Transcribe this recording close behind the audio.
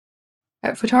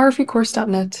At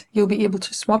photographycourse.net, you'll be able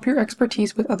to swap your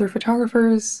expertise with other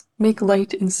photographers, make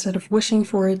light instead of wishing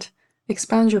for it,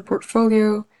 expand your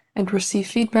portfolio, and receive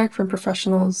feedback from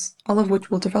professionals, all of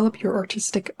which will develop your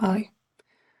artistic eye.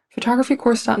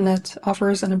 Photographycourse.net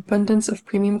offers an abundance of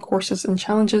premium courses and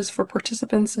challenges for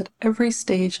participants at every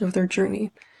stage of their journey,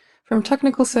 from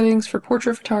technical settings for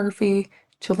portrait photography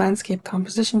to landscape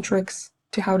composition tricks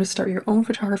to how to start your own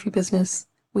photography business.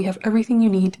 We have everything you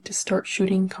need to start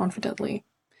shooting confidently.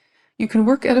 You can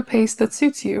work at a pace that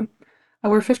suits you.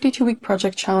 Our 52-week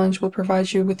project challenge will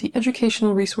provide you with the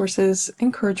educational resources,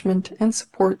 encouragement, and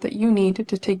support that you need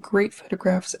to take great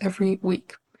photographs every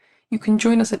week. You can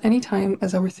join us at any time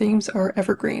as our themes are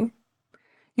evergreen.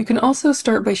 You can also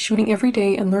start by shooting every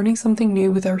day and learning something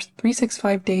new with our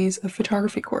 365 Days of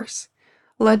Photography course.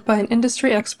 Led by an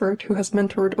industry expert who has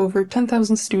mentored over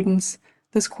 10,000 students,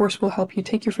 this course will help you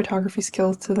take your photography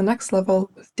skills to the next level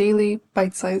with daily,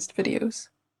 bite-sized videos.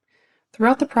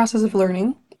 Throughout the process of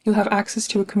learning, you'll have access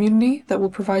to a community that will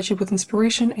provide you with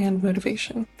inspiration and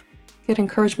motivation. Get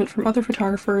encouragement from other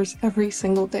photographers every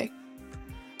single day.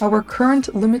 Our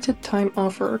current limited time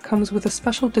offer comes with a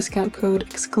special discount code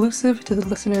exclusive to the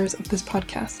listeners of this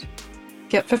podcast.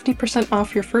 Get 50%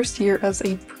 off your first year as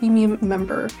a premium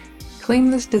member.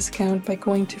 Claim this discount by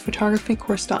going to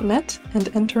photographycourse.net and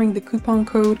entering the coupon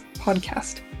code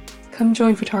PODCAST. Come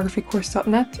join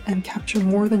photographycourse.net and capture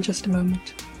more than just a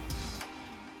moment.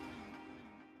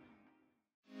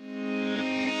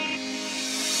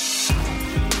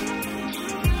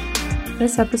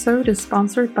 This episode is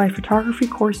sponsored by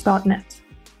photographycourse.net.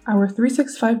 Our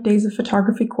 365 Days of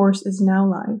Photography course is now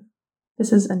live.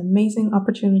 This is an amazing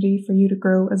opportunity for you to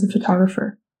grow as a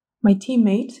photographer. My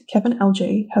teammate, Kevin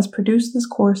LJ, has produced this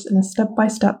course in a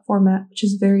step-by-step format which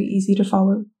is very easy to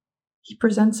follow. He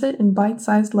presents it in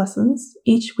bite-sized lessons,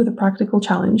 each with a practical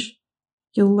challenge.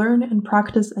 You'll learn and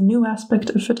practice a new aspect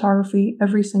of photography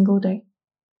every single day.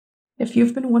 If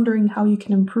you've been wondering how you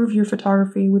can improve your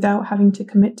photography without having to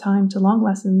commit time to long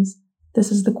lessons,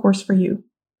 this is the course for you.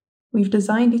 We've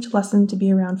designed each lesson to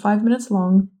be around 5 minutes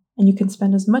long, and you can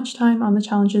spend as much time on the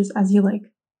challenges as you like.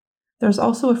 There's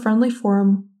also a friendly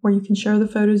forum where you can share the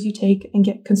photos you take and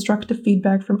get constructive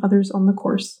feedback from others on the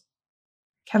course.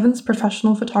 Kevin's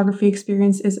professional photography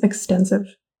experience is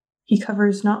extensive. He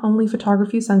covers not only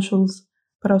photography essentials,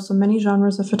 but also many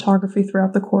genres of photography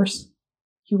throughout the course.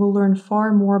 You will learn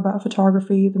far more about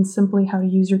photography than simply how to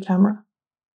use your camera.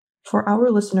 For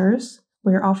our listeners,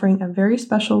 we are offering a very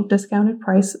special discounted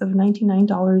price of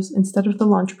 $99 instead of the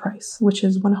launch price, which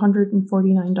is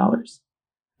 $149.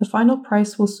 The final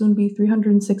price will soon be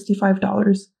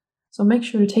 $365, so make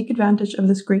sure to take advantage of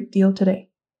this great deal today.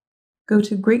 Go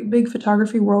to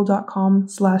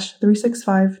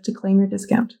greatbigphotographyworld.com/365 to claim your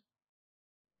discount.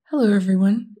 Hello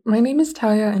everyone, my name is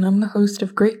Taya and I'm the host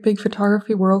of Great Big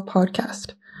Photography World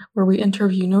podcast, where we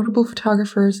interview notable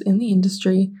photographers in the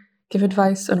industry, give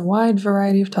advice on a wide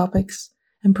variety of topics,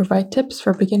 and provide tips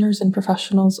for beginners and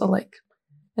professionals alike.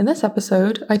 In this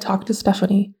episode, I talked to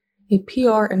Stephanie, a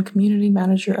PR and community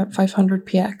manager at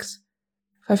 500px.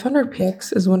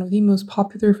 500px is one of the most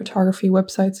popular photography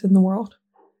websites in the world.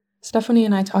 Stephanie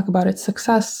and I talk about its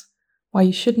success, why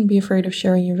you shouldn't be afraid of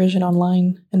sharing your vision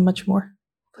online, and much more.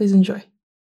 Please enjoy.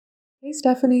 Hey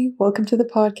Stephanie, welcome to the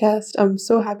podcast. I'm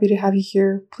so happy to have you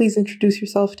here. Please introduce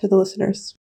yourself to the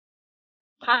listeners.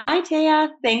 Hi, Taya.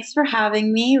 Thanks for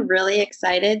having me. Really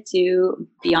excited to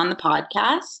be on the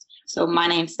podcast. So my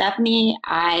name's Stephanie.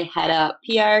 I head up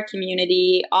PR,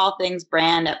 community, all things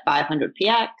brand at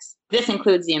 500px. This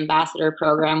includes the ambassador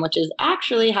program, which is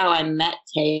actually how I met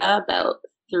Taya about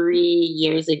 3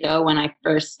 years ago when I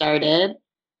first started.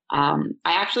 I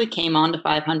actually came on to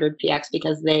 500px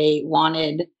because they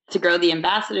wanted to grow the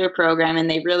ambassador program and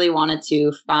they really wanted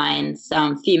to find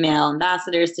some female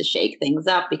ambassadors to shake things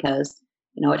up because,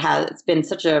 you know, it's been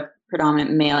such a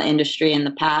predominant male industry in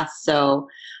the past. So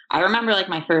I remember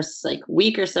my first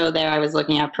week or so there, I was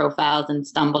looking at profiles and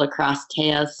stumbled across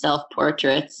Taya's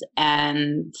self-portraits.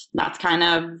 And that's kind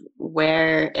of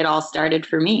where it all started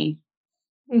for me.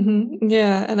 Mm-hmm.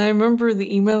 Yeah, and I remember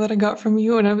the email that I got from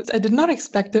you, and I did not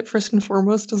expect it first and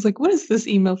foremost. I was like, what is this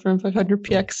email from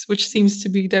 500px, which seems to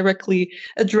be directly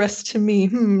addressed to me,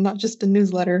 not just a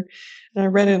newsletter. And I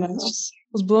read it and I was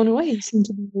blown away. You seem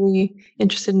to be really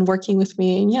interested in working with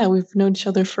me. And yeah, we've known each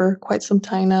other for quite some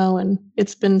time now, and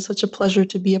it's been such a pleasure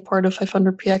to be a part of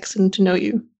 500px and to know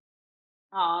you.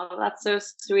 Oh, that's so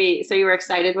sweet. So you were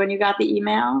excited when you got the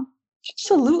email?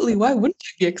 Absolutely. Why wouldn't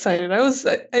you be excited? I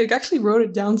actually wrote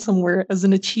it down somewhere as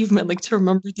an achievement, to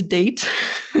remember the date.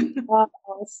 Oh,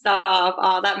 stop.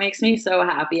 Oh, that makes me so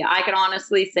happy. I can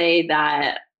honestly say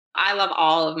that I love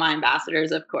all of my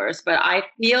ambassadors, of course, but I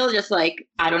feel just like,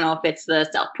 I don't know if it's the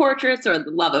self portraits or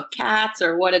the love of cats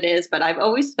or what it is, but I've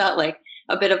always felt like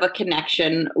a bit of a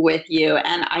connection with you.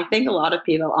 And I think a lot of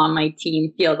people on my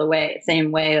team feel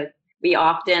same way. We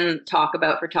often talk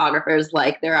about photographers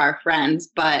like they're our friends,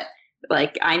 but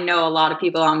like I know a lot of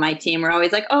people on my team are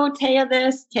always like, oh, Taya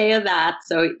this, Taya that.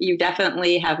 So you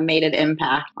definitely have made an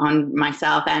impact on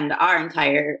myself and our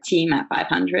entire team at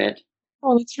 500.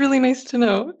 Oh, that's really nice to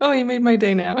know. Oh, you made my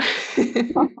day now.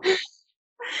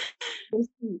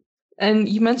 And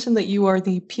you mentioned that you are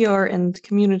the PR and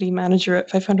community manager at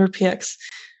 500px.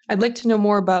 I'd like to know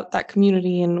more about that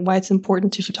community and why it's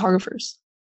important to photographers.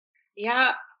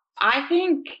 Yeah, I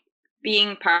think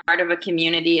being part of a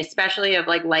community, especially of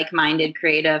like-minded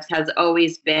creatives, has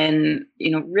always been,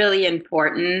 really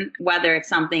important, whether it's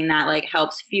something that like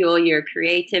helps fuel your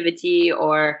creativity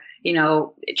or,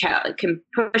 can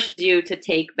push you to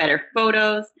take better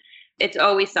photos. It's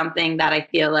always something that I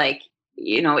feel like,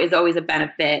 is always a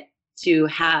benefit to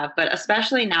have. But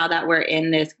especially now that we're in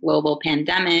this global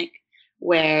pandemic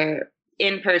where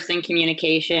in-person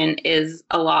communication is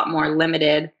a lot more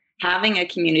limited, having a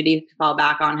community to fall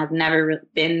back on has never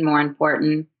been more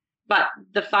important. But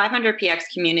the 500px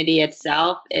community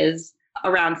itself is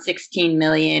around 16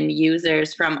 million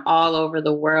users from all over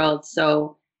the world.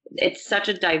 So it's such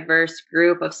a diverse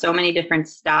group of so many different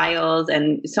styles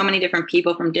and so many different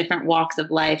people from different walks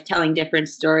of life telling different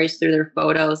stories through their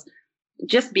photos.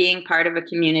 Just being part of a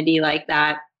community like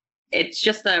that, it's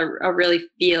just a really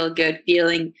feel good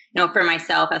feeling, for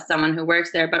myself as someone who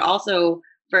works there, but also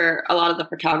for a lot of the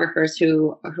photographers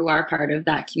who are part of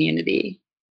that community.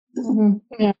 Mm-hmm.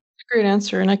 Yeah, great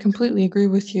answer. And I completely agree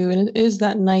with you. And it is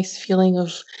that nice feeling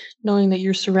of knowing that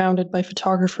you're surrounded by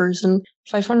photographers. And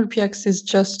 500px is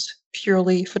just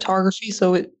purely photography.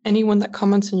 So anyone that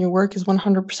comments on your work is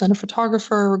 100% a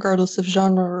photographer, regardless of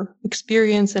genre or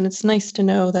experience. And it's nice to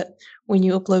know that when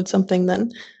you upload something,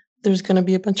 then there's going to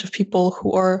be a bunch of people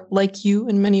who are like you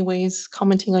in many ways,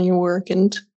 commenting on your work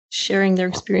and sharing their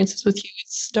experiences with you.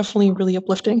 It's definitely really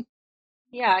uplifting.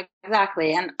 Yeah,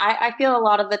 exactly. And I feel a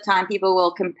lot of the time people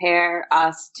will compare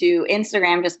us to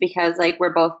Instagram just because like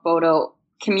we're both photo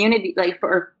community,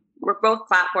 we're both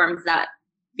platforms that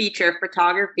feature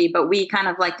photography, but we kind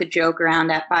of like to joke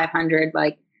around at 500,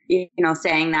 like,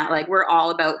 saying that like we're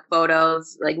all about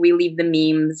photos, like we leave the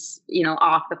memes,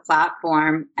 off the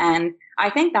platform. And I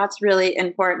think that's really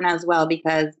important as well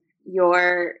because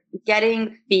you're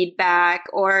getting feedback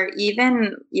or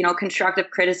even, constructive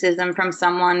criticism from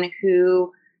someone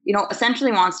who,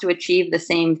 essentially wants to achieve the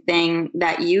same thing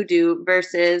that you do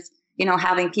versus,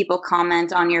 having people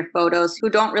comment on your photos who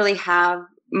don't really have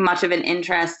much of an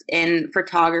interest in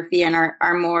photography and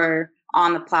are more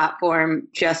on the platform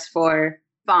just for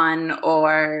fun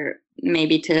or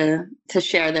maybe to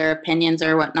share their opinions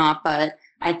or whatnot. But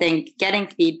I think getting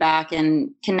feedback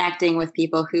and connecting with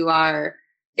people who are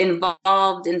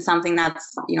involved in something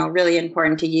that's really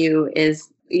important to you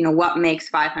is what makes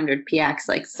 500px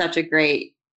like such a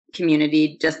great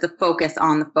community, just the focus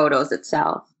on the photos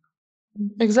itself.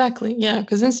 Exactly, yeah,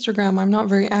 because Instagram, I'm not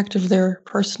very active there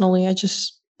personally. I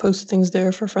just post things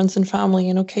there for friends and family,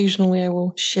 and occasionally I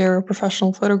will share a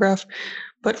professional photograph.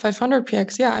 But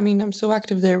 500px, yeah, I mean, I'm so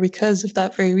active there because of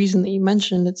that very reason that you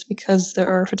mentioned. It's because there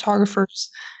are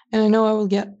photographers, and I know I will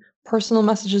get personal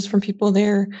messages from people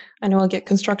there. I know I'll get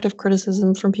constructive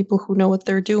criticism from people who know what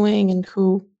they're doing and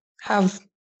who have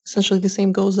essentially the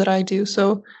same goals that I do.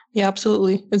 So yeah,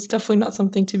 absolutely. It's definitely not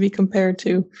something to be compared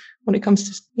to when it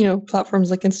comes to,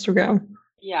 platforms like Instagram.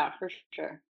 Yeah, for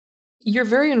sure. You're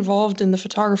very involved in the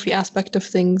photography aspect of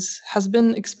things. Has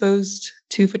been exposed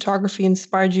to photography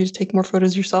inspired you to take more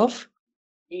photos yourself?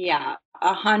 Yeah,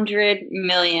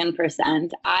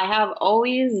 100,000,000%. I have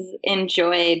always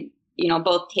enjoyed,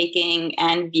 both taking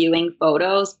and viewing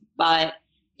photos, but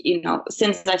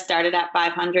since I started at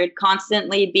 500,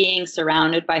 constantly being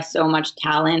surrounded by so much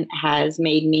talent has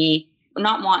made me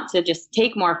not want to just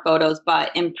take more photos,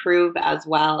 but improve as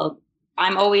well.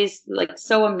 I'm always like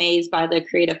so amazed by the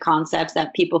creative concepts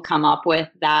that people come up with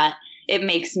that it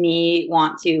makes me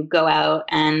want to go out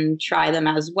and try them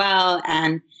as well.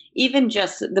 And even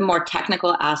just the more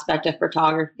technical aspect of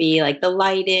photography, like the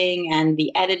lighting and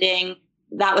the editing,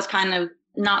 that was kind of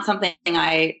not something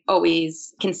I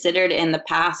always considered in the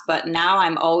past, but now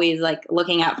I'm always like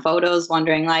looking at photos,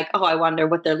 wondering like, oh, I wonder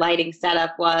what their lighting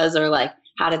setup was, or like,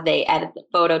 how did they edit the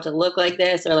photo to look like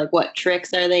this, or like, what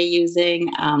tricks are they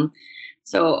using?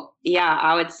 So yeah,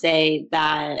 I would say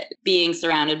that being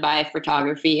surrounded by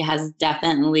photography has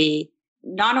definitely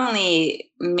not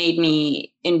only made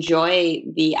me enjoy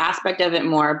the aspect of it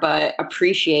more, but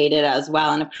appreciate it as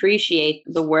well, and appreciate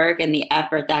the work and the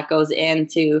effort that goes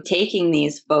into taking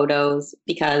these photos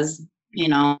because,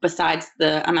 besides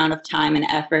the amount of time and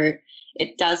effort,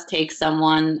 it does take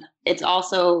someone. It's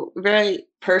also very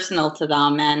personal to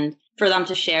them. And for them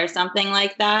to share something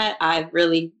like that, I've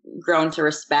really grown to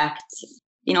respect,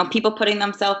 people putting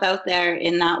themselves out there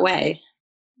in that way.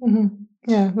 Mm-hmm.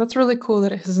 Yeah, that's really cool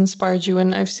that it has inspired you.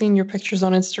 And I've seen your pictures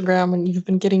on Instagram and you've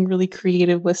been getting really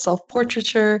creative with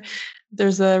self-portraiture.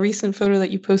 There's a recent photo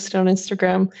that you posted on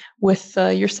Instagram with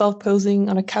yourself posing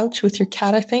on a couch with your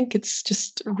cat, I think. It's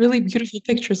just really beautiful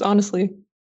pictures, honestly.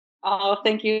 Oh,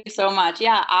 thank you so much.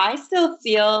 Yeah, I still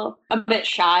feel a bit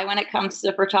shy when it comes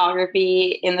to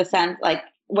photography in the sense like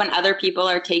when other people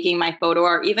are taking my photo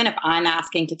or even if I'm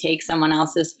asking to take someone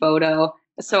else's photo.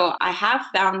 So I have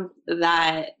found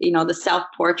that, the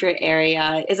self-portrait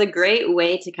area is a great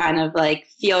way to kind of like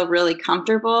feel really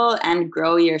comfortable and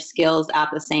grow your skills at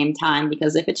the same time.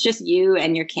 Because if it's just you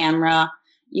and your camera,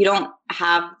 you don't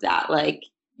have that like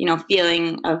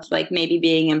feeling of like maybe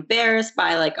being embarrassed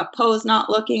by like a pose not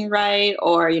looking right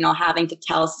or, having to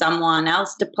tell someone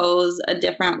else to pose a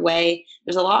different way.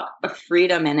 There's a lot of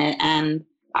freedom in it. And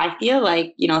I feel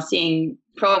like, seeing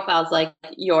profiles like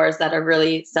yours that are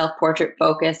really self-portrait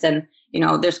focused and,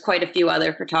 there's quite a few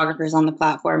other photographers on the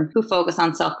platform who focus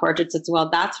on self-portraits as well.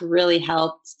 That's really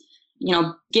helped,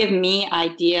 give me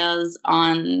ideas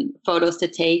on photos to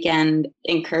take and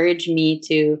encourage me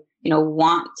to,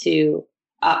 want to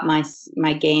up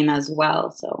my game as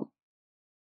well. So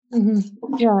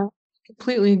Yeah,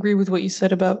 completely agree with what you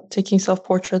said about taking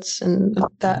self-portraits and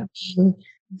that being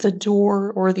the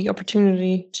door or the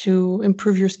opportunity to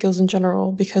improve your skills in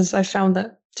general, because I found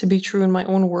that to be true in my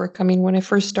own work. I mean, when I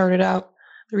first started out,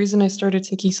 the reason I started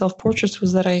taking self-portraits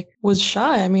was that I was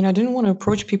shy. I mean, I didn't want to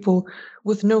approach people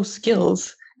with no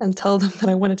skills and tell them that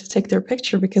I wanted to take their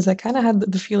picture because I kind of had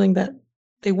the feeling that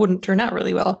they wouldn't turn out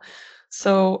really well.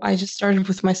 So I just started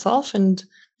with myself, and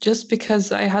just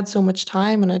because I had so much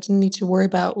time and I didn't need to worry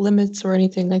about limits or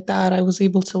anything like that, I was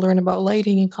able to learn about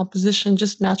lighting and composition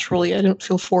just naturally. I didn't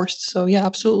feel forced. So, yeah,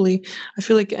 absolutely. I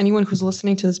feel like anyone who's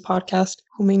listening to this podcast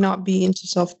who may not be into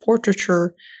self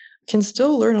portraiture can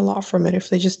still learn a lot from it if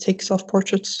they just take self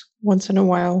portraits once in a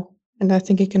while. And I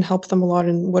think it can help them a lot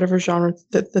in whatever genre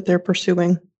that they're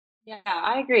pursuing. yeah,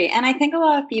 I agree. And I think a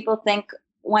lot of people think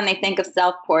when they think of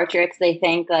self-portraits, they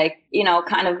think like,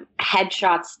 kind of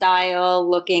headshot style,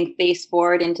 looking face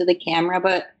forward into the camera.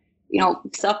 But,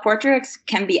 self-portraits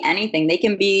can be anything. They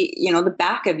can be, the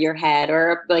back of your head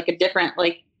or like a different,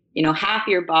 like, half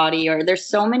your body, or there's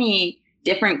so many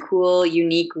different cool,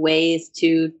 unique ways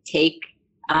to take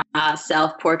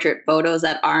self-portrait photos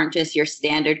that aren't just your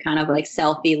standard kind of like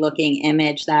selfie looking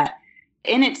image that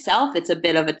in itself, it's a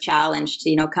bit of a challenge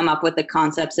to, come up with the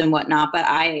concepts and whatnot. But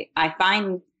I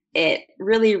find it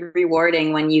really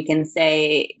rewarding when you can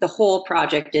say the whole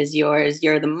project is yours.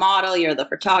 You're the model, you're the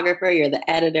photographer, you're the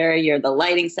editor, you're the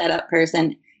lighting setup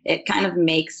person. It kind of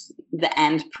makes the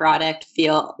end product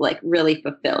feel like really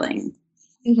fulfilling.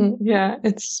 Mm-hmm. Yeah,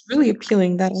 it's really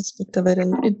appealing, that aspect of it.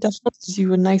 And it definitely gives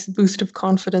you a nice boost of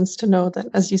confidence to know that,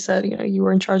 as you said, you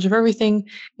were in charge of everything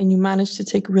and you managed to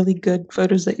take really good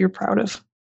photos that you're proud of.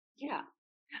 Yeah.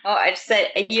 Oh, I just said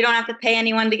you don't have to pay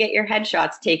anyone to get your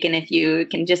headshots taken if you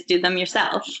can just do them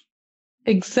yourself.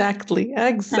 Exactly.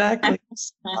 It's a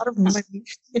lot of money.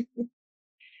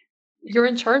 You're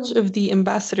in charge of the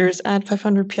ambassadors at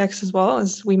 500px as well,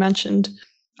 as we mentioned.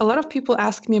 A lot of people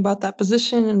ask me about that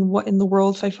position and what in the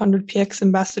world 500px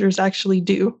ambassadors actually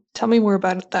do. Tell me more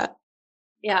about that.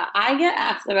 Yeah, I get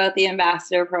asked about the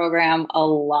ambassador program a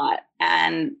lot.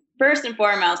 And first and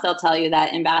foremost, I'll tell you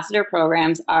that ambassador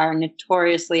programs are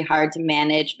notoriously hard to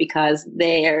manage because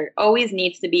there always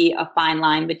needs to be a fine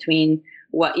line between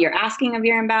what you're asking of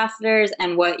your ambassadors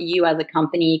and what you as a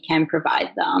company can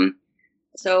provide them.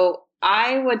 So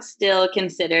I would still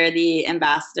consider the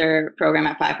ambassador program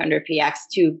at 500px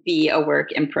to be a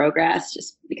work in progress,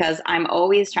 just because I'm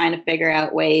always trying to figure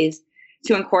out ways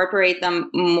to incorporate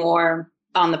them more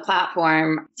on the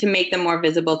platform to make them more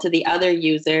visible to the other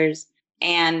users,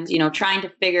 and trying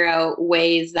to figure out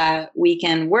ways that we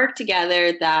can work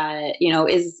together that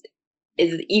is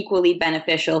equally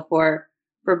beneficial for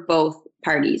both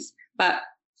parties. But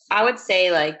I would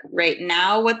say like right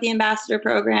now what the ambassador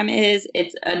program is,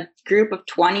 it's a group of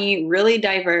 20 really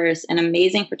diverse and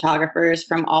amazing photographers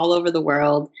from all over the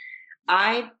world.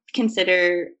 I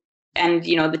consider, and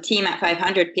the team at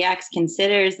 500px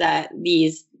considers that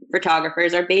these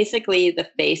photographers are basically the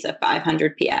face of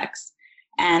 500px.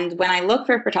 And when I look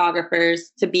for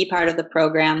photographers to be part of the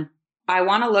program, I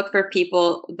want to look for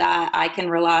people that I can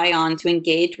rely on to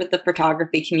engage with the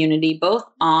photography community, both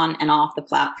on and off the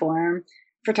platform.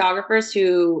 Photographers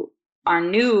who are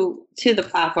new to the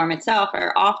platform itself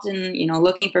are often,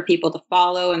 looking for people to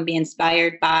follow and be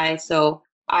inspired by. So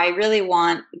I really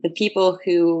want the people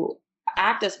who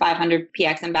act as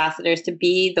 500px ambassadors to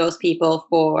be those people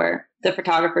for the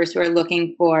photographers who are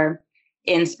looking for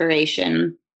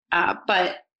inspiration.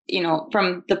 But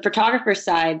from the photographer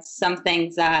side, some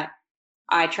things that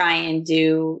I try and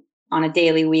do on a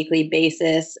daily, weekly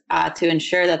basis to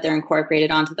ensure that they're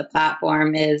incorporated onto the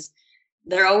platform is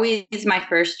they're always my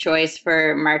first choice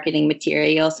for marketing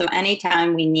material. So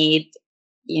anytime we need,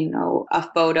 a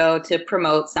photo to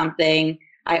promote something,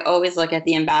 I always look at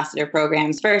the ambassador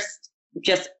programs first,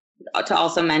 just to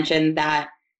also mention that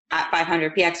at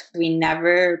 500px, we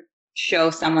never show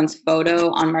someone's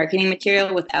photo on marketing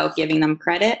material without giving them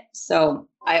credit. So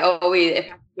I always, if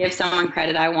I give someone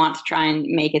credit, I want to try and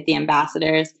make it the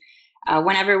ambassadors.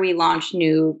 Whenever we launch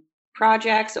new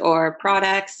projects or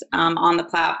products on the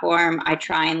platform, I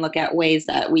try and look at ways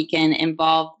that we can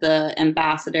involve the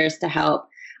ambassadors to help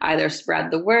either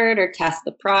spread the word or test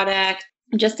the product,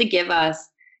 just to give us,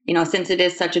 since it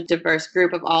is such a diverse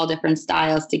group of all different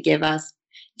styles, to give us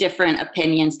different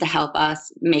opinions to help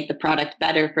us make the product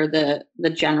better for the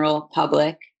general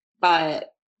public.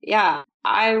 But yeah,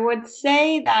 I would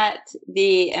say that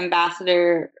the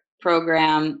ambassador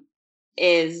program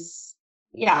is,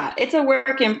 it's a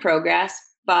work in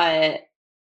progress, but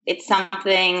it's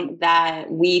something that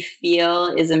we feel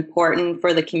is important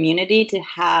for the community to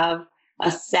have a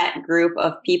set group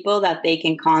of people that they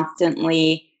can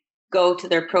constantly go to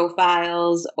their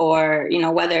profiles, or,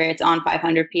 whether it's on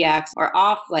 500px or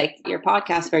off, like your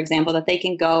podcast, for example, that they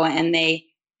can go and they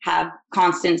have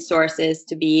constant sources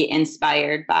to be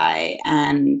inspired by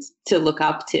and to look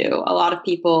up to. A lot of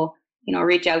people,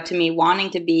 reach out to me wanting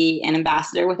to be an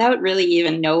ambassador without really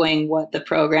even knowing what the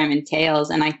program entails.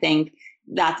 And I think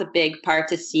that's a big part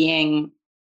to seeing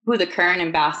who the current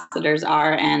ambassadors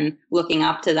are and looking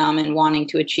up to them and wanting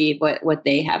to achieve what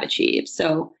they have achieved.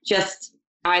 So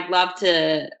I'd love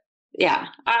to,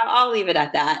 I'll leave it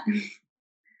at that.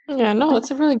 Yeah, no,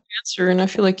 that's a really good answer. And I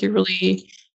feel like you really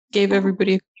gave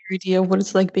everybody a clear idea of what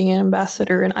it's like being an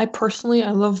ambassador. And I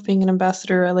love being an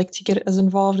ambassador. I like to get as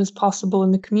involved as possible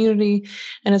in the community.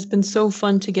 And it's been so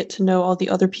fun to get to know all the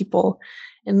other people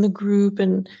in the group.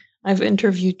 And I've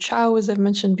interviewed Chow, as I've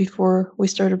mentioned before we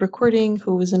started recording,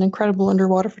 who is an incredible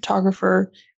underwater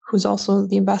photographer, who's also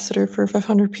the ambassador for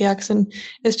 500px. And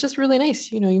it's just really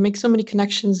nice. You make so many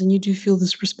connections and you do feel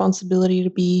this responsibility to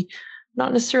be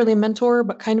not necessarily a mentor,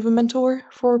 but kind of a mentor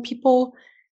for people.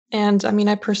 And I mean,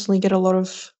 I personally get a lot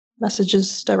of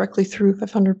messages directly through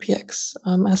 500px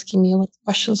asking me a lot of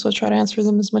questions. So I try to answer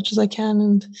them as much as I can.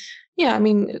 And yeah, I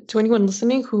mean, to anyone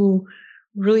listening who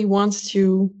really wants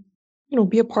to,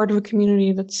 be a part of a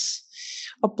community that's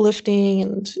uplifting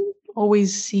and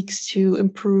always seeks to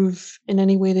improve in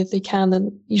any way that they can,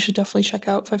 then you should definitely check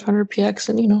out 500px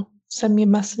and, send me a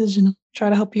message and I'll try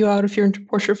to help you out if you're into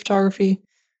portrait photography.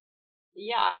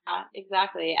 Yeah,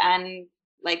 exactly. And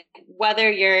like,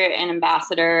 whether you're an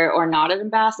ambassador or not an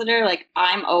ambassador, like,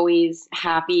 I'm always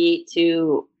happy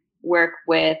to work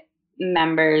with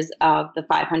members of the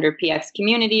 500px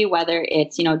community, whether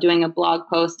it's, doing a blog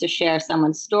post to share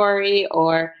someone's story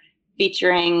or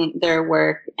featuring their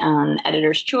work on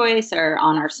Editor's Choice or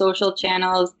on our social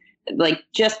channels. Like,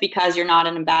 just because you're not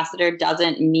an ambassador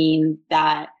doesn't mean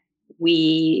that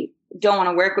we don't want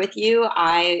to work with you.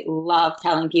 I love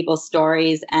telling people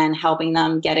stories and helping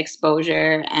them get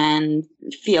exposure and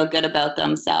feel good about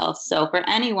themselves. So for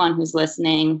anyone who's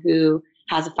listening who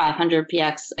has a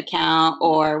 500px account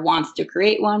or wants to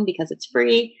create one because it's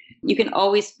free, you can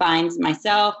always find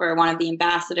myself or one of the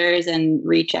ambassadors and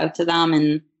reach out to them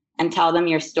and tell them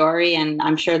your story. And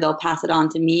I'm sure they'll pass it on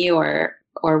to me, or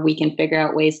we can figure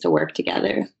out ways to work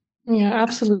together. Yeah,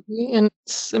 absolutely. And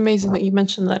it's amazing that you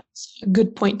mentioned that. It's a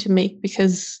good point to make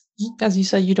because, as you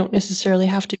said, you don't necessarily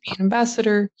have to be an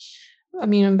ambassador. I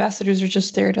mean, ambassadors are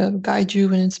just there to guide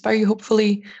you and inspire you,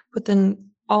 hopefully. But then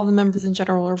all the members in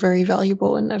general are very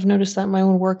valuable. And I've noticed that in my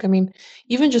own work. I mean,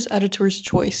 even just Editor's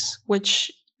Choice,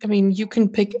 which, I mean, you can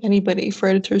pick anybody for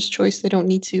Editor's Choice. They don't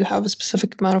need to have a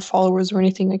specific amount of followers or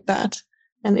anything like that.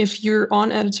 And if you're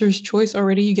on Editor's Choice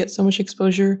already, you get so much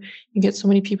exposure. You get so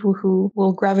many people who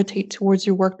will gravitate towards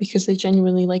your work because they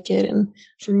genuinely like it. And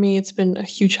for me, it's been a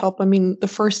huge help. I mean, the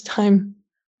first time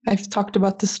I've talked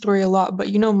about this story a lot,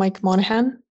 but Mike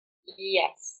Monahan?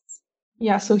 Yes.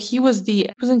 Yeah, so he was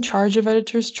in charge of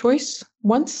Editor's Choice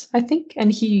once, I think,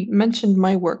 and he mentioned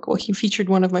my work. Well, he featured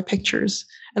one of my pictures,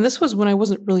 and this was when I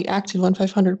wasn't really active on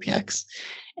 500px,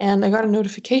 and I got a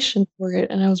notification for it,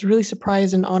 and I was really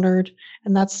surprised and honored,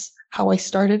 and that's how I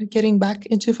started getting back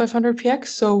into 500px.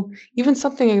 So even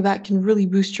something like that can really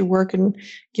boost your work and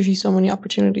give you so many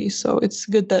opportunities. So it's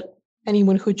good that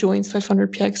anyone who joins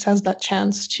 500px has that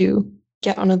chance to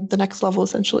get on the next level,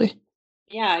 essentially.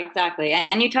 Yeah, exactly.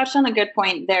 And you touched on a good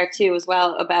point there too, as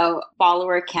well, about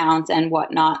follower counts and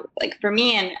whatnot. Like for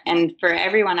me and for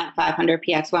everyone at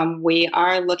 500px, when we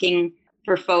are looking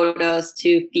for photos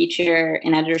to feature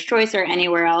in Editor's Choice or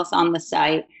anywhere else on the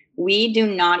site, we do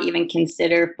not even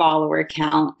consider follower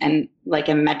count and like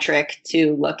a metric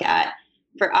to look at.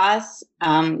 For us,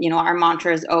 our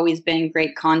mantra has always been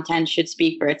great content should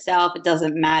speak for itself. It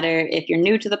doesn't matter if you're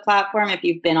new to the platform, if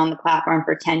you've been on the platform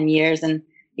for 10 years and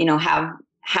have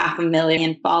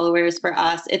 500,000 followers. For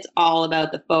us, it's all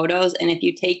about the photos. And if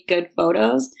you take good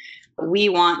photos, we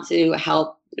want to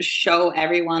help show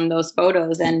everyone those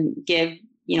photos and give,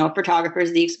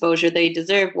 photographers the exposure they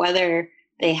deserve, whether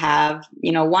they have,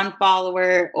 one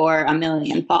follower or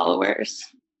 1,000,000 followers.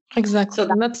 Exactly. So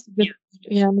and that's the,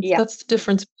 yeah. that's the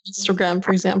difference with Instagram,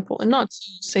 for example. And not to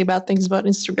say bad things about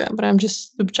Instagram, but I'm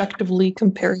just objectively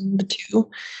comparing the two.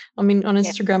 I mean, on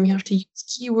Instagram, you have to use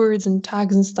keywords and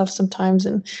tags and stuff sometimes,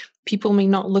 and people may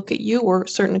not look at you, or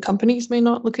certain companies may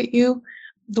not look at you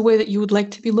the way that you would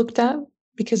like to be looked at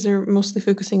because they're mostly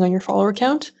focusing on your follower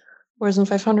count. Whereas on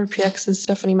 500px, as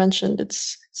Stephanie mentioned,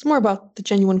 it's more about the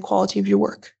genuine quality of your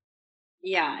work.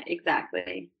 Yeah,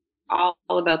 exactly. All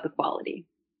about the quality.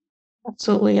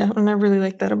 Absolutely, yeah. And I really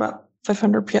like that about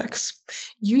 500px.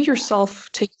 You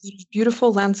yourself take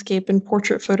beautiful landscape and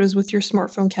portrait photos with your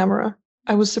smartphone camera.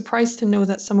 I was surprised to know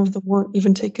that some of them weren't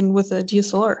even taken with a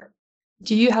DSLR.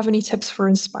 Do you have any tips for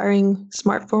inspiring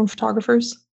smartphone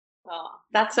photographers? Oh,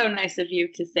 that's so nice of you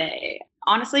to say.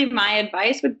 Honestly, my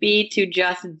advice would be to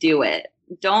just do it.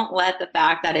 Don't let the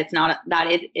fact that it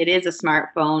is a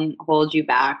smartphone hold you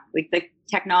back. Like the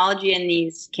technology in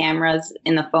these cameras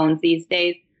in the phones these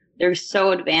days, they're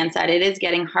so advanced that it is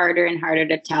getting harder and harder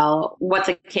to tell what's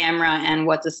a camera and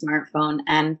what's a smartphone.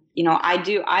 And,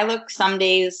 some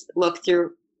days look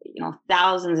through,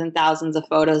 thousands and thousands of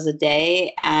photos a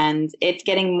day, and it's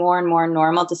getting more and more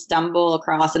normal to stumble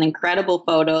across an incredible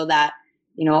photo that,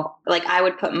 like I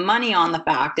would put money on the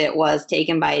fact it was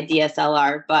taken by a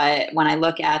DSLR, but when I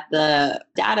look at the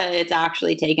data, it's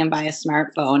actually taken by a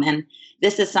smartphone. And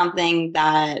this is something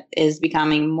that is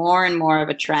becoming more and more of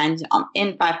a trend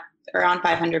around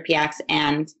 500px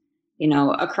and,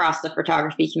 across the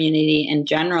photography community in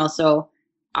general. So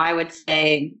I would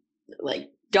say, like,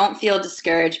 don't feel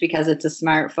discouraged because it's a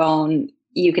smartphone.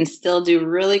 You can still do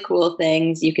really cool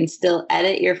things. You can still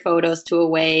edit your photos to a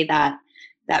way that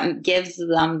gives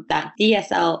them that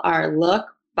DSLR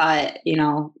look, but,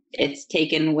 it's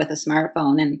taken with a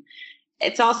smartphone. And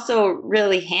it's also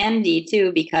really handy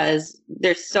too, because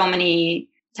there's so many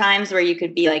times where you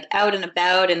could be like out and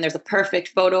about and there's a perfect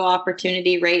photo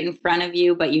opportunity right in front of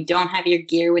you, but you don't have your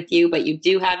gear with you, but you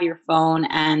do have your phone,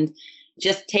 and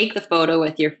just take the photo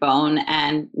with your phone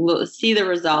and see the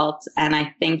results. And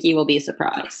I think you will be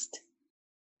surprised.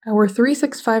 Our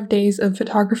 365 Days of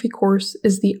Photography course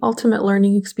is the ultimate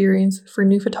learning experience for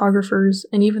new photographers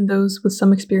and even those with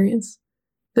some experience.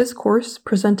 This course,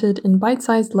 presented in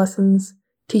bite-sized lessons,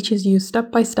 teaches you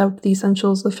step-by-step the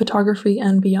essentials of photography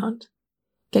and beyond.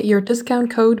 Get your discount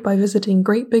code by visiting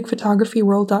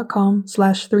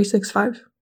greatbigphotographyworld.com/365.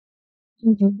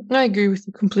 Mm-hmm. I agree with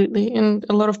you completely. And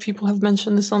a lot of people have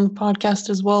mentioned this on the podcast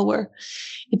as well, where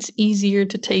it's easier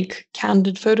to take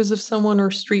candid photos of someone or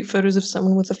street photos of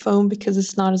someone with a phone because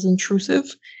it's not as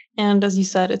intrusive. And as you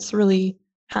said, it's really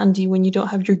handy when you don't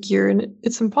have your gear, and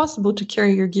it's impossible to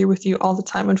carry your gear with you all the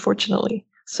time, unfortunately.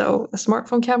 So a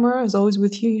smartphone camera is always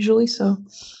with you usually. So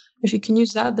if you can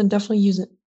use that, then definitely use it.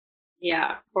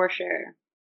 Yeah, for sure.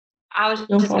 I was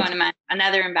just going to mention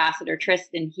another ambassador,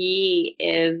 Tristan. He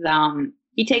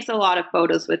takes a lot of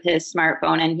photos with his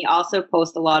smartphone, and he also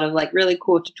posts a lot of like really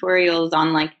cool tutorials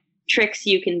on like tricks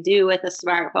you can do with a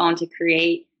smartphone to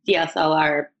create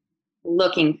DSLR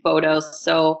looking photos.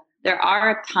 So there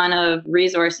are a ton of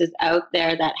resources out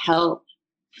there that help,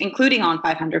 including on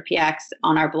 500px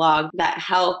on our blog, that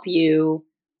help you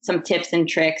some tips and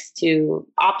tricks to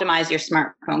optimize your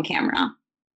smartphone camera.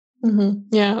 Mm-hmm.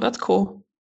 Yeah, that's cool.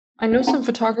 I know some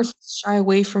photographers shy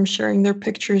away from sharing their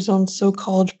pictures on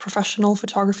so-called professional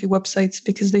photography websites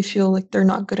because they feel like they're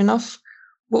not good enough.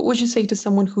 What would you say to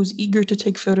someone who's eager to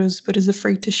take photos but is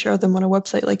afraid to share them on a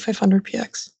website like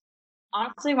 500px?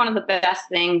 Honestly, one of the best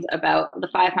things about the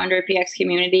 500px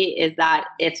community is that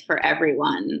it's for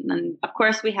everyone. And of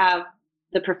course, we have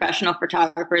the professional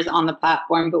photographers on the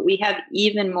platform, but we have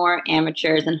even more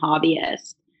amateurs and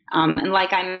hobbyists. And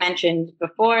like I mentioned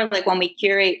before, like when we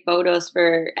curate photos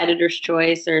for editor's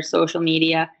choice or social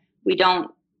media, we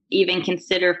don't even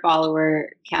consider follower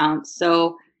counts.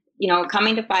 So,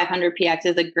 coming to 500px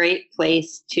is a great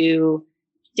place to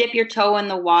dip your toe in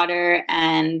the water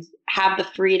and have the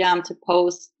freedom to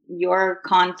post your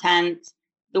content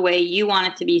the way you want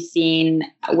it to be seen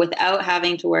without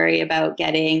having to worry about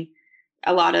getting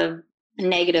a lot of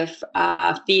negative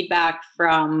feedback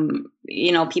from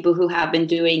people who have been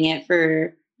doing it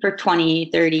for 20,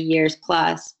 30 years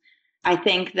plus. I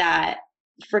think that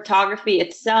photography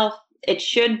itself, it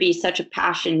should be such a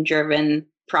passion driven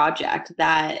project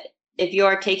that if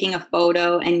you're taking a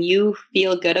photo and you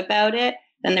feel good about it,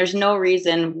 then there's no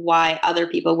reason why other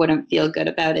people wouldn't feel good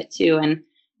about it too. And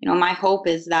my hope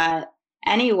is that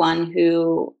anyone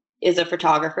who is a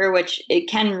photographer, which it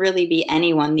can really be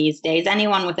anyone these days.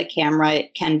 Anyone with a camera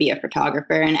can be a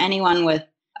photographer, and anyone with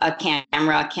a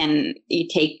camera can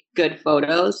take good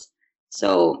photos.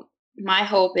 So my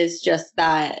hope is just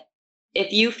that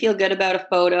if you feel good about a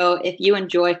photo, if you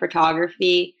enjoy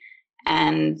photography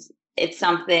and it's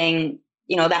something,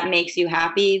 that makes you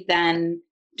happy, then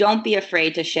don't be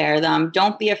afraid to share them.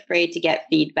 Don't be afraid to get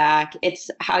feedback. It's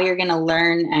how you're going to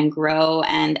learn and grow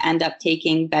and end up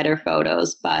taking better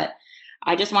photos. But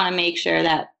I just want to make sure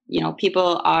that,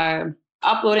 people are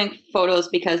uploading photos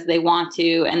because they want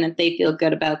to and that they feel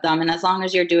good about them. And as long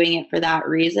as you're doing it for that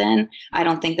reason, I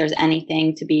don't think there's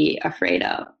anything to be afraid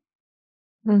of.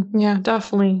 Yeah,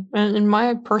 definitely. And in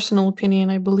my personal opinion,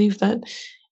 I believe that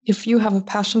if you have a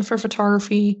passion for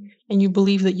photography and you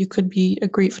believe that you could be a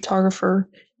great photographer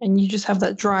and you just have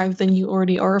that drive, then you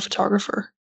already are a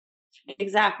photographer.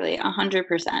 Exactly,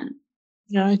 100%.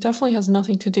 Yeah, it definitely has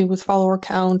nothing to do with follower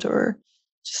count or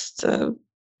just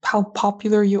how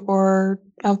popular you are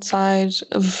outside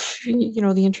of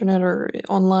the internet or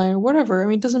online or whatever. I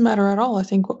mean, it doesn't matter at all. I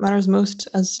think what matters most,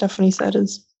 as Stephanie said,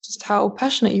 is just how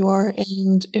passionate you are.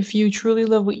 And if you truly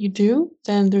love what you do,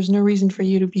 then there's no reason for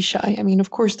you to be shy. I mean, of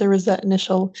course, there is that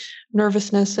initial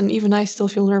nervousness, and even I still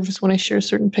feel nervous when I share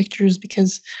certain pictures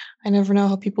because I never know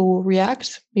how people will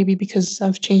react. Maybe because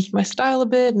I've changed my style a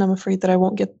bit and I'm afraid that I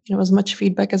won't get, as much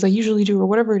feedback as I usually do or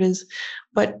whatever it is.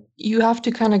 But you have to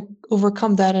kind of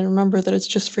overcome that and remember that it's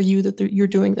just for you that you're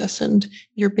doing this and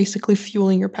you're basically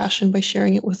fueling your passion by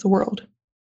sharing it with the world.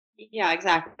 Yeah,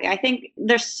 exactly. I think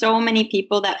there's so many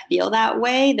people that feel that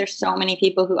way. There's so many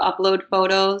people who upload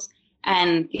photos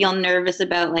and feel nervous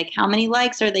about like how many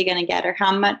likes are they going to get or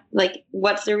how much, like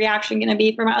what's the reaction going to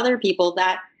be from other people.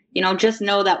 That just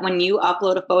know that when you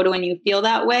upload a photo and you feel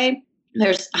that way,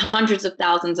 there's hundreds of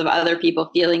thousands of other people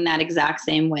feeling that exact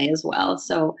same way as well.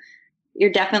 So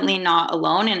you're definitely not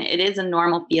alone, and it is a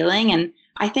normal feeling. And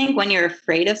I think when you're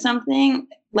afraid of something,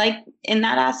 like in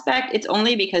that aspect, it's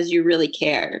only because you really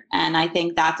care. And I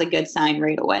think that's a good sign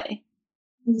right away.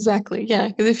 Exactly. Yeah.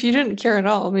 Because if you didn't care at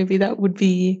all, maybe that would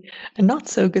be a not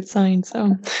so good sign.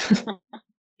 So,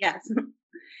 Yes.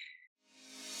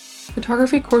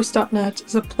 photographycourse.net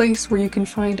is a place where you can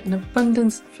find an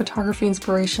abundance of photography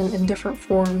inspiration in different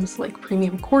forms like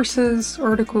premium courses,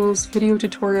 articles, video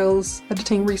tutorials,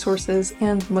 editing resources,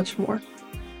 and much more.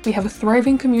 We have a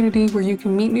thriving community where you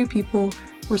can meet new people,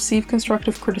 receive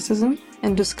constructive criticism,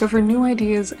 and discover new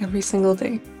ideas every single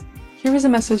day. Here is a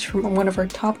message from one of our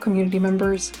top community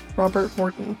members, Robert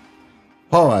Morton.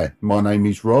 Hi, my name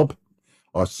is Rob.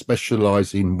 I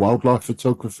specialise in wildlife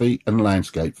photography and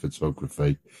landscape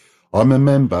photography. I'm a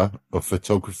member of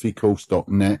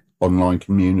photographycourse.net online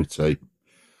community.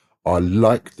 I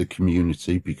like the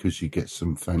community because you get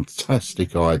some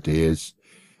fantastic ideas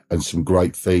and some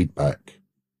great feedback.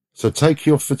 So take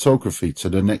your photography to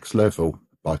the next level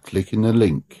by clicking the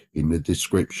link in the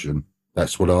description.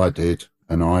 That's what I did,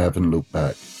 and I haven't looked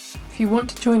back. If you want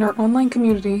to join our online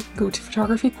community, go to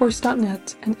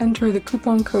photographycourse.net and enter the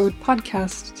coupon code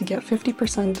PODCAST to get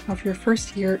 50% off your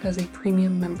first year as a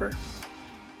premium member.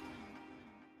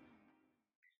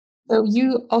 So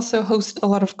you also host a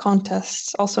lot of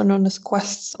contests, also known as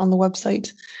quests, on the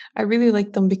website. I really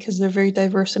like them because they're very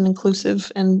diverse and inclusive,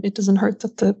 and it doesn't hurt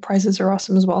that the prizes are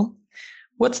awesome as well.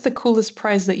 What's the coolest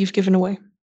prize that you've given away?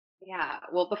 Yeah.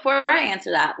 Well, before I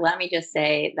answer that, let me just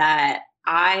say that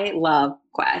I love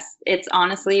quests. It's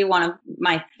honestly one of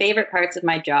my favorite parts of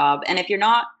my job. And if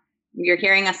you're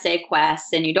hearing us say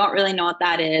quests and you don't really know what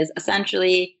that is,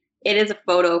 essentially it is a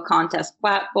photo contest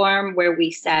platform where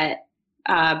we set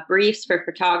briefs for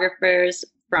photographers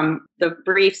from the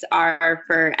briefs are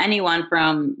for anyone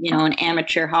from, an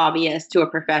amateur hobbyist to a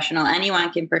professional.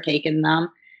 Anyone can partake in them.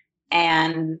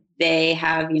 And they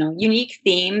have, unique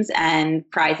themes and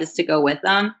prizes to go with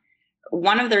them.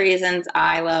 One of the reasons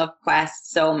I love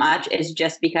Quest so much is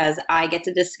just because I get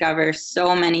to discover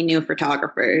so many new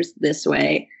photographers this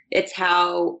way. It's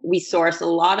how we source a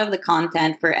lot of the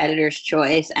content for Editor's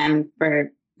Choice and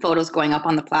for photos going up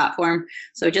on the platform.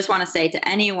 So I just want to say to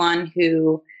anyone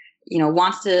who,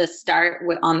 wants to start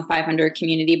on the 500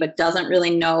 community but doesn't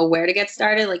really know where to get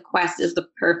started, like Quest is the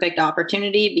perfect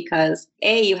opportunity because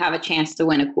A, you have a chance to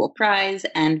win a cool prize,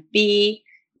 and B,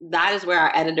 that is where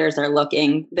our editors are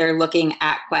looking. They're looking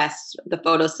at Quest, the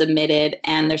photos submitted,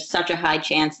 and there's such a high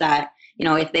chance that,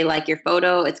 if they like your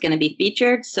photo, it's going to be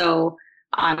featured. So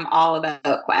I'm all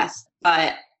about Quest.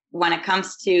 But when it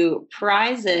comes to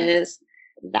prizes,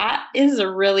 that is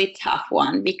a really tough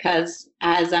one because,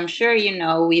 as I'm sure you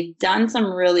know, we've done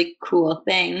some really cool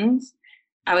things.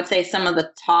 I would say some of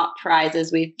the top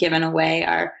prizes we've given away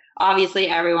are, obviously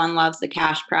everyone loves the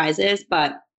cash prizes,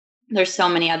 but there's so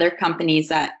many other companies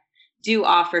that do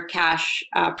offer cash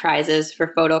prizes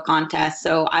for photo contests.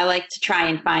 So I like to try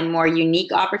and find more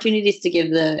unique opportunities to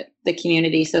give the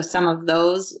community. So some of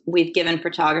those, we've given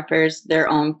photographers their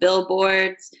own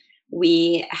billboards.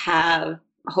 We have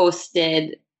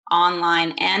hosted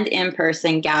online and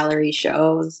in-person gallery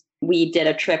shows. We did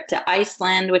a trip to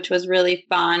Iceland, which was really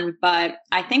fun. But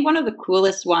I think one of the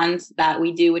coolest ones that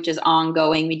we do, which is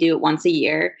ongoing, we do it once a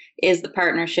year, is the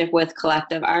partnership with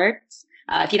Collective Arts.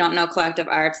 If you don't know Collective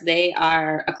Arts, they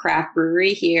are a craft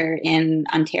brewery here in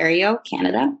Ontario,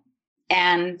 Canada.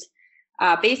 And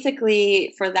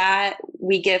basically for that,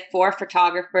 we give 4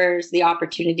 photographers the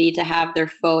opportunity to have their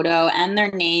photo and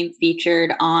their name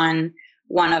featured on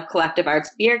one of Collective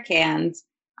Arts beer cans.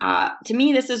 To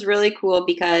me, this is really cool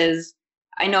because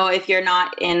I know if you're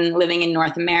not living in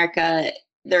North America,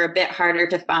 they're a bit harder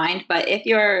to find. But if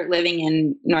you're living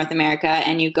in North America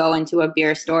and you go into a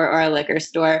beer store or a liquor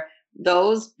store,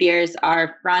 those beers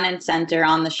are front and center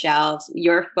on the shelves.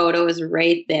 Your photo is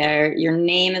right there. Your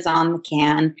name is on the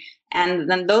can. And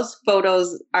then those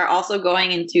photos are also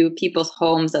going into people's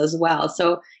homes as well.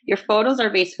 So your photos are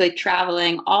basically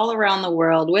traveling all around the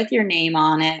world with your name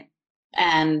on it.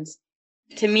 And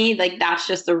to me, like, that's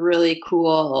just a really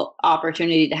cool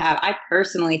opportunity to have. I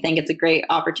personally think it's a great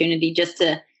opportunity just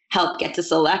to help get to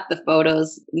select the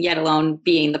photos, yet alone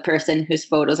being the person whose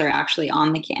photos are actually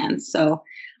on the cans. So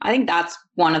I think that's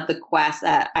one of the quests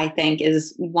that I think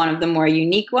is one of the more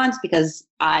unique ones because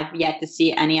I've yet to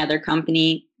see any other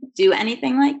company do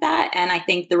anything like that. And I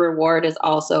think the reward is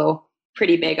also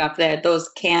pretty big up there. Those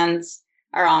cans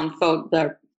are on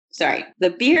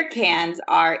the beer cans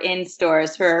are in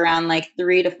stores for around like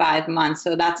 3 to 5 months.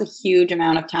 So that's a huge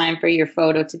amount of time for your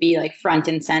photo to be like front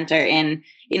and center in,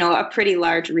 a pretty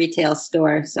large retail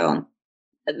store. So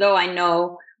though I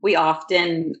know we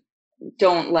often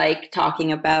don't like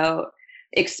talking about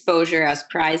exposure as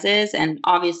prizes, and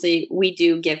obviously we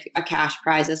do give a cash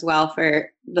prize as well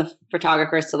for the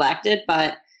photographer selected,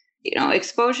 but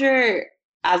exposure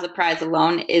as a prize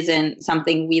alone isn't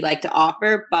something we like to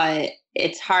offer. But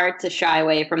it's hard to shy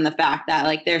away from the fact that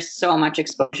like there's so much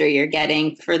exposure you're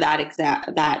getting for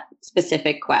that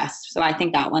specific quest. So I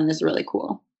think that one is really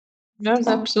cool. That's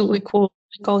absolutely cool,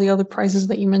 like all the other prizes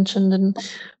that you mentioned. And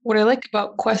what I like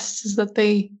about quests is that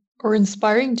they are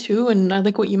inspiring too. And I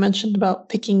like what you mentioned about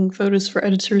picking photos for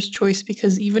Editor's Choice,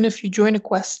 because even if you join a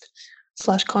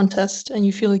quest/contest and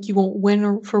you feel like you won't win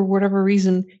or for whatever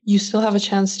reason, you still have a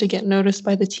chance to get noticed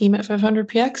by the team at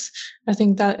 500px. I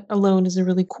think that alone is a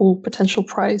really cool potential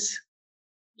prize.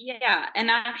 Yeah,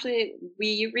 and actually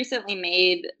we recently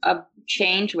made a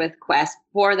change with Quest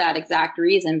for that exact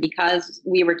reason, because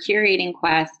we were curating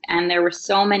Quest and there were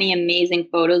so many amazing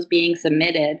photos being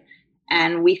submitted.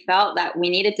 And we felt that we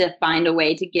needed to find a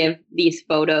way to give these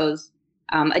photos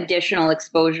additional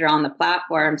exposure on the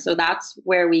platform. So that's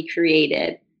where we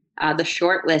created the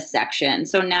shortlist section.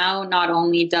 So now not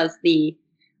only does the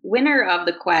winner of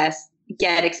the quest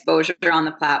get exposure on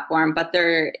the platform, but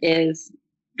there is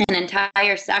an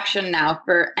entire section now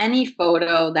for any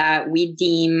photo that we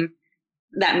deem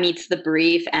that meets the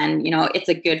brief and, it's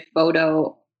a good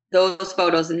photo. Those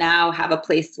photos now have a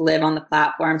place to live on the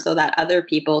platform so that other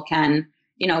people can,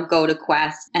 go to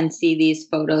Quest and see these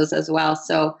photos as well.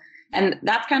 So, and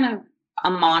that's kind of a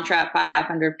mantra at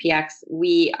 500px.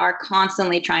 We are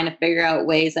constantly trying to figure out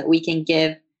ways that we can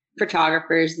give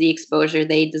photographers the exposure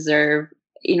they deserve,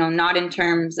 not in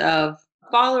terms of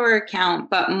follower count,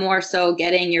 but more so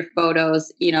getting your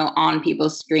photos, on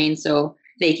people's screens so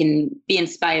they can be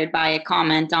inspired by a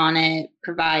comment on it,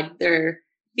 provide their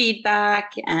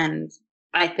feedback. And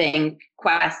I think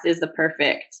Quest is the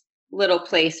perfect little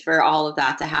place for all of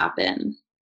that to happen.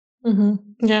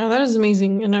 Yeah, that is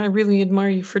amazing. And I really admire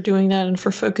you for doing that and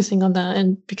for focusing on that.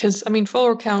 And because, I mean,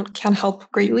 follower count can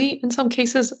help greatly in some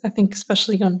cases, I think,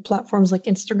 especially on platforms like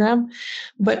Instagram.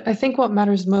 But I think what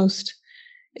matters most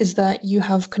is that you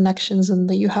have connections and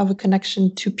that you have a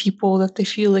connection to people that they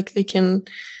feel like they can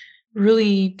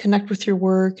really connect with your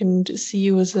work and see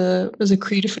you as a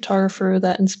creative photographer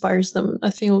that inspires them.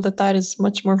 I feel that that is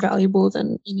much more valuable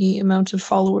than any amount of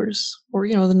followers or,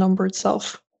 the number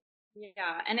itself.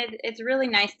 Yeah, and it's really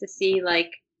nice to see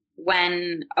like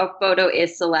when a photo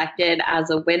is selected as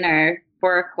a winner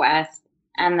for a quest,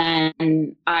 and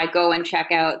then I go and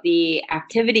check out the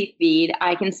activity feed.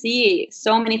 I can see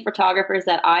so many photographers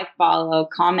that I follow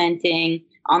commenting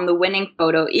on the winning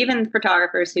photo, even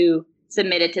photographers who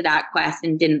submitted to that quest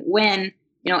and didn't win.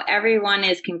 Everyone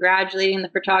is congratulating the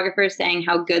photographer, saying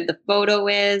how good the photo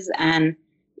is. And,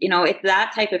 it's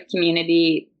that type of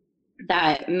community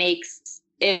that makes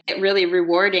it really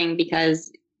rewarding,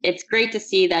 because it's great to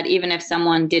see that even if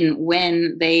someone didn't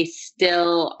win, they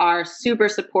still are super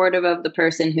supportive of the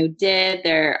person who did.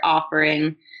 They're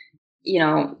offering,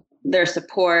 their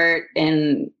support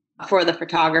for the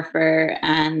photographer.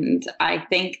 And I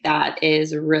think that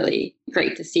is really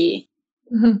great to see.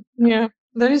 Yeah,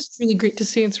 that is really great to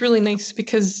see. It's really nice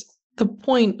because the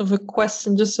point of a quest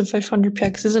and just a 500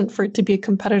 px isn't for it to be a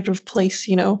competitive place,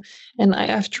 and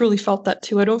I've truly felt that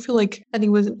too. I don't feel like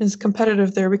anyone is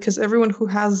competitive there because everyone who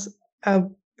has a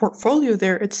portfolio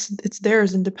there, it's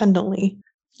theirs independently.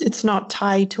 It's not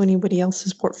tied to anybody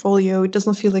else's portfolio. It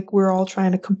doesn't feel like we're all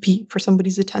trying to compete for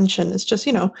somebody's attention. It's just,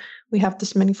 we have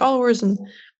this many followers and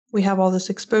we have all this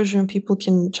exposure and people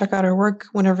can check out our work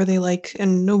whenever they like,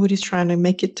 and nobody's trying to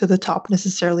make it to the top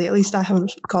necessarily. At least I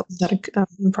haven't got that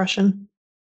impression.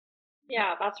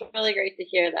 Yeah, that's really great to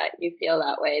hear that you feel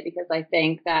that way, because I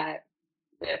think that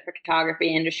the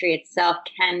photography industry itself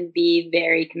can be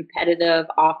very competitive.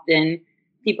 Often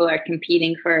people are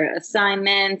competing for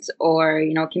assignments or,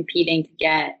 competing to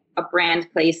get a brand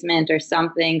placement or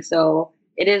something. So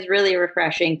it is really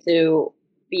refreshing to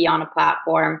be on a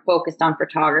platform focused on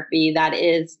photography.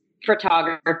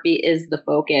 Photography is the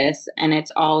focus, and it's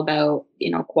all about,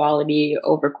 quality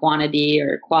over quantity,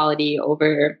 or quality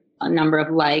over a number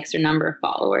of likes or number of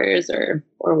followers or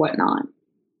whatnot.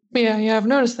 Yeah, I've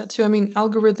noticed that too. I mean,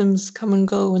 algorithms come and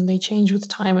go and they change with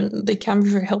time, and they can be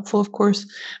very helpful, of course.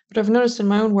 But I've noticed in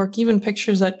my own work, even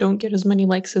pictures that don't get as many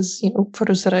likes as,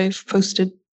 photos that I've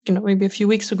posted, maybe a few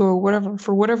weeks ago or whatever,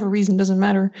 for whatever reason, doesn't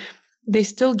matter. They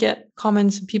still get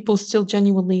comments and people still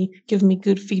genuinely give me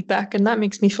good feedback, and that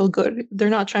makes me feel good. They're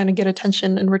not trying to get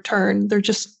attention in return. They're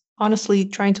just honestly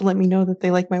trying to let me know that they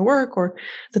like my work, or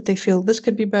that they feel this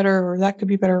could be better or that could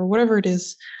be better, or whatever it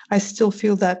is. I still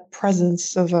feel that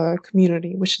presence of a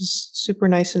community, which is super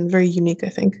nice and very unique, I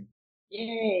think.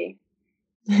 Yay.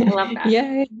 I love that.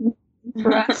 Yay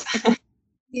for us.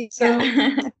 So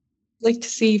I'd like to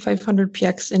see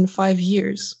 500px in 5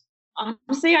 years.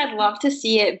 Honestly, I'd love to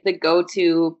see it the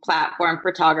go-to platform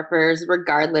for photographers,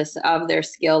 regardless of their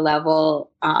skill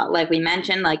level. Like we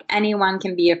mentioned, like anyone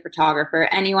can be a photographer.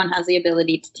 Anyone has the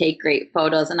ability to take great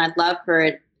photos. And I'd love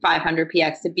for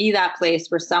 500px to be that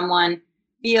place where someone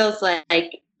feels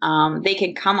like they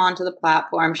can come onto the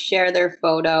platform, share their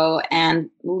photo,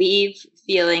 and leave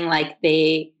feeling like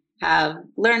they have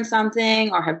learned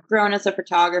something or have grown as a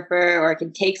photographer, or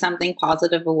can take something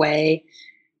positive away.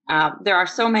 There are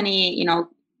so many,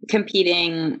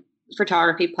 competing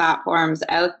photography platforms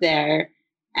out there.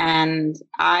 And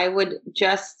I would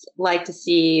just like to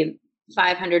see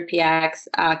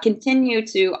 500px continue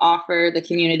to offer the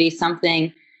community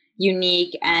something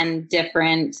unique and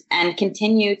different, and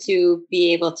continue to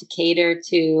be able to cater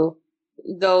to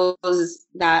those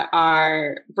that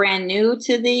are brand new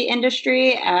to the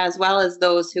industry, as well as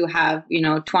those who have,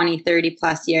 20, 30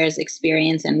 plus years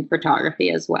experience in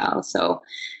photography as well. So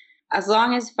as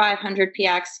long as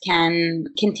 500px can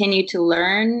continue to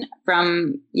learn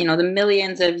from, the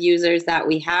millions of users that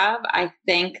we have, I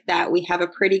think that we have a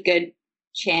pretty good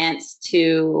chance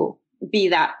to be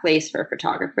that place for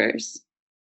photographers.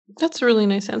 That's a really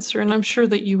nice answer, and I'm sure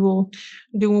that you will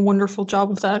do a wonderful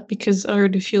job of that, because I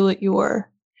already feel that you are,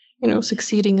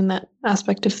 succeeding in that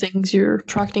aspect of things. You're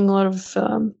attracting a lot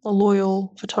of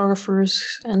loyal photographers,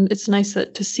 and it's nice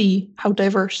to see how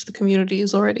diverse the community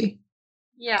is already.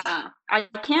 Yeah, I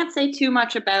can't say too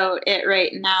much about it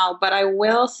right now, but I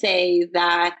will say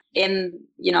that in,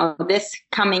 this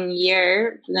coming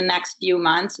year, the next few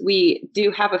months, we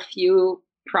do have a few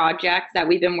projects that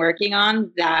we've been working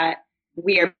on that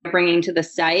we are bringing to the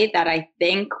site that I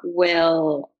think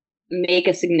will make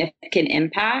a significant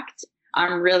impact.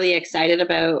 I'm really excited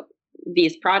about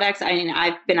these products. I mean,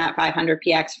 I've been at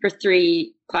 500px for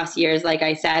 3+ years, like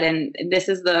I said, and this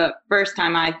is the first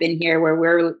time I've been here where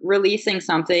we're releasing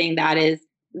something that is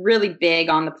really big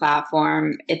on the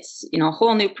platform. It's, a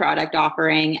whole new product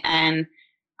offering. And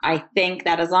I think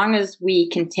that as long as we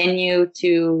continue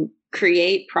to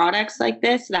create products like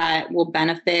this that will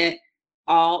benefit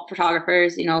all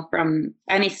photographers, from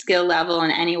any skill level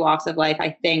and any walks of life,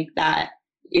 I think that,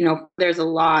 there's a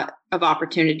lot of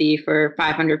opportunity for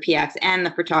 500px and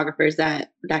the photographers that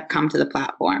come to the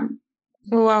platform.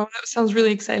 Oh, wow, that sounds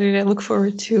really exciting. I look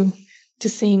forward to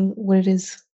seeing what it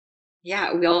is.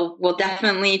 Yeah, we'll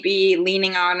definitely be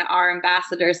leaning on our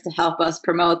ambassadors to help us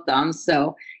promote them.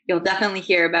 So you'll definitely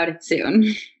hear about it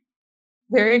soon.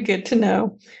 Very good to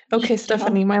know. Okay,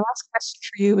 Stephanie, my last question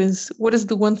for you is, what is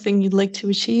the one thing you'd like to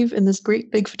achieve in this great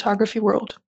big photography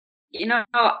world?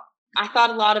 I thought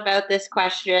a lot about this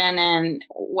question and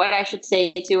what I should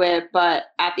say to it, but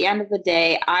at the end of the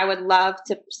day, I would love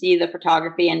to see the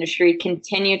photography industry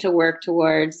continue to work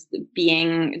towards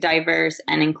being diverse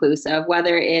and inclusive,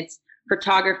 whether it's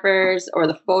photographers or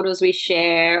the photos we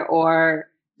share or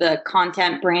the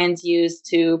content brands use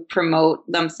to promote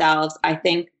themselves. I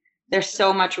think there's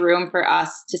so much room for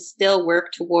us to still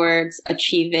work towards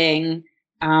achieving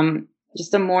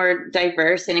just a more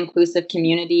diverse and inclusive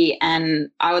community. And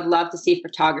I would love to see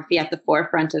photography at the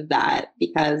forefront of that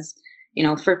because,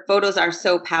 for photos are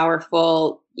so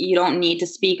powerful. You don't need to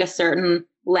speak a certain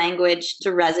language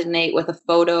to resonate with a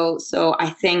photo. So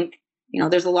I think,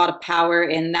 there's a lot of power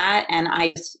in that. And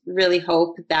I just really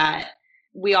hope that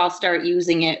we all start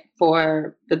using it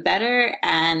for the better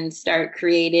and start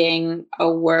creating a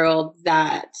world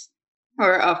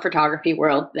or a photography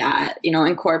world that,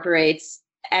 incorporates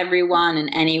everyone and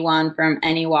anyone from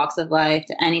any walks of life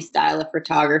to any style of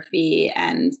photography.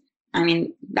 And I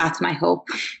mean, that's my hope.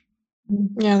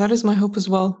 Yeah, that is my hope as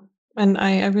well. And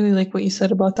I really like what you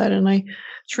said about that. And I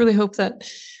truly hope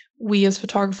that we as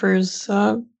photographers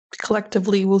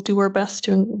collectively will do our best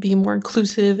to be more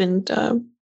inclusive and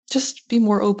just be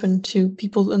more open to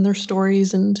people and their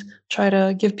stories and try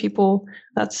to give people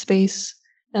that space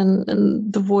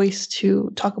and the voice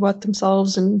to talk about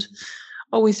themselves and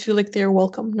always feel like they're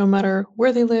welcome, no matter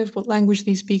where they live, what language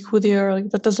they speak, who they are. Like,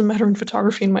 that doesn't matter in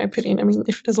photography, in my opinion. I mean,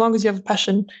 as long as you have a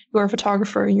passion, you are a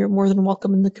photographer and you're more than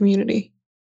welcome in the community.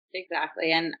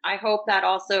 Exactly. And I hope that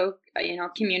also,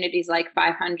 communities like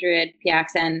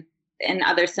 500px and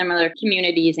other similar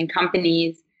communities and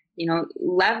companies,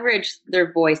 leverage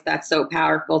their voice that's so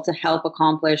powerful to help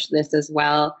accomplish this as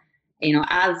well.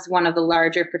 As one of the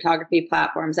larger photography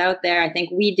platforms out there, I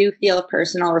think we do feel a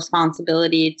personal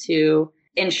responsibility to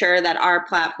ensure that our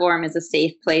platform is a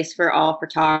safe place for all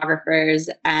photographers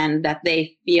and that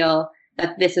they feel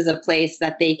that this is a place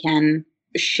that they can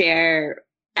share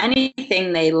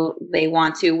anything they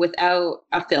want to without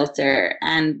a filter.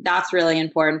 And that's really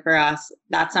important for us.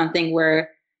 That's something we're,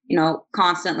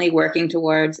 constantly working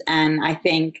towards. And I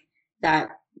think that,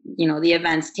 the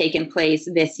events taking place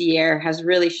this year has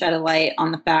really shed a light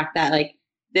on the fact that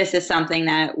this is something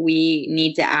that we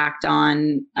need to act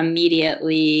on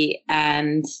immediately.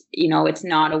 And, it's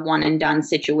not a one and done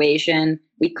situation.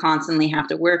 We constantly have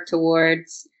to work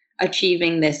towards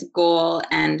achieving this goal.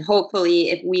 And hopefully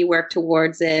if we work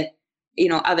towards it,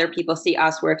 other people see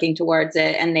us working towards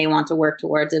it and they want to work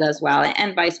towards it as well.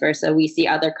 And vice versa. We see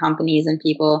other companies and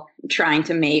people trying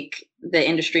to make the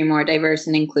industry more diverse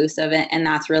and inclusive. And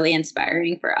that's really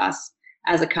inspiring for us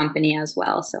as a company as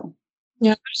well. So,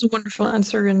 yeah, that's a wonderful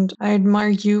answer. And I admire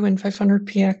you and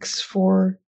 500px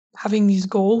for having these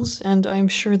goals. And I'm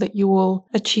sure that you will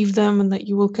achieve them and that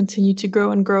you will continue to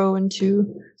grow and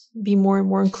to be more and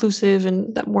more inclusive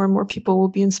and that more and more people will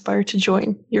be inspired to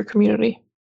join your community.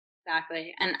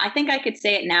 Exactly. And I think I could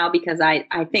say it now because I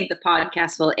think the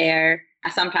podcast will air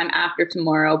sometime after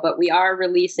tomorrow, but we are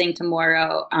releasing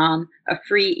tomorrow a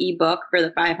free ebook for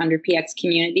the 500px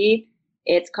community.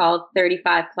 It's called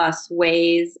 35 plus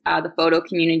ways the photo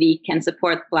community can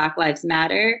support Black Lives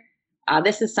Matter.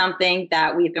 This is something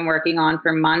that we've been working on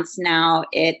for months now.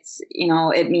 It's,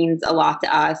 it means a lot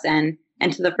to us and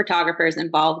to the photographers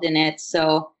involved in it.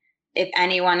 So if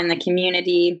anyone in the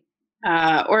community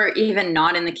or even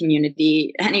not in the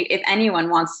community, if anyone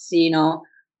wants to,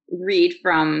 read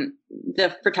from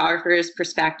the photographer's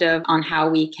perspective on how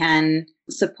we can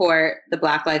support the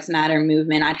Black Lives Matter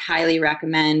movement, I'd highly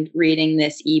recommend reading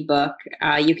this ebook.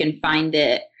 You can find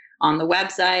it on the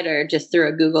website or just through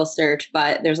a Google search,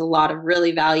 but there's a lot of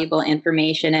really valuable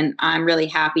information and I'm really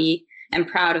happy and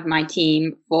proud of my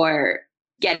team for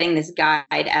getting this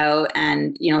guide out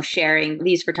and, sharing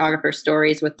these photographer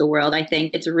stories with the world. I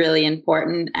think it's really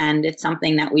important, and it's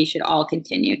something that we should all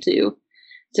continue to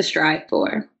strive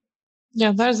for.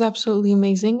 Yeah, that is absolutely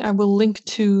amazing. I will link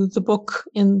to the book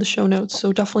in the show notes,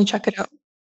 so definitely check it out.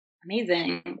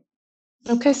 Amazing.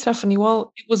 Okay, Stephanie.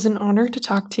 Well, it was an honor to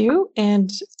talk to you,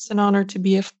 and it's an honor to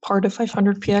be a part of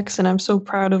 500px, and I'm so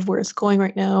proud of where it's going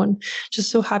right now, and just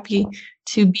so happy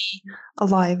to be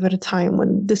alive at a time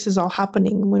when this is all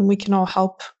happening, when we can all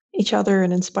help each other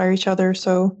and inspire each other.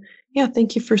 So, yeah,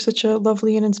 thank you for such a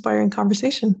lovely and inspiring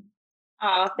conversation.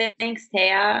 Oh, thanks,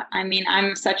 Taya. I mean,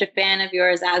 I'm such a fan of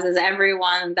yours, as is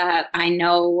everyone that I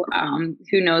know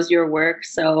who knows your work.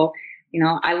 So,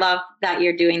 I love that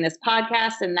you're doing this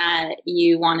podcast and that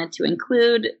you wanted to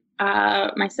include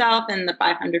myself and the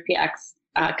 500px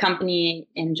company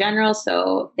in general.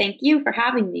 So thank you for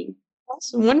having me.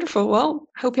 Awesome. Wonderful. Well,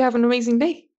 hope you have an amazing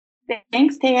day.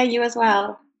 Thanks, Taya. You as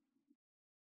well.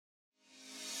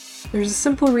 There's a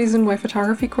simple reason why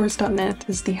photographycourse.net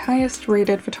is the highest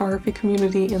rated photography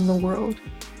community in the world.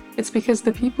 It's because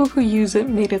the people who use it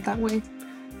made it that way.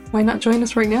 Why not join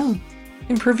us right now?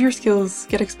 Improve your skills,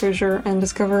 get exposure, and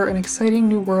discover an exciting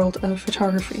new world of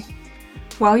photography.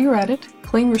 While you're at it,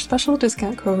 claim your special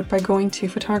discount code by going to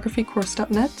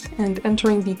photographycourse.net and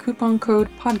entering the coupon code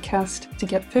PODCAST to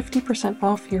get 50%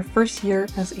 off your first year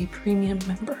as a premium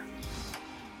member.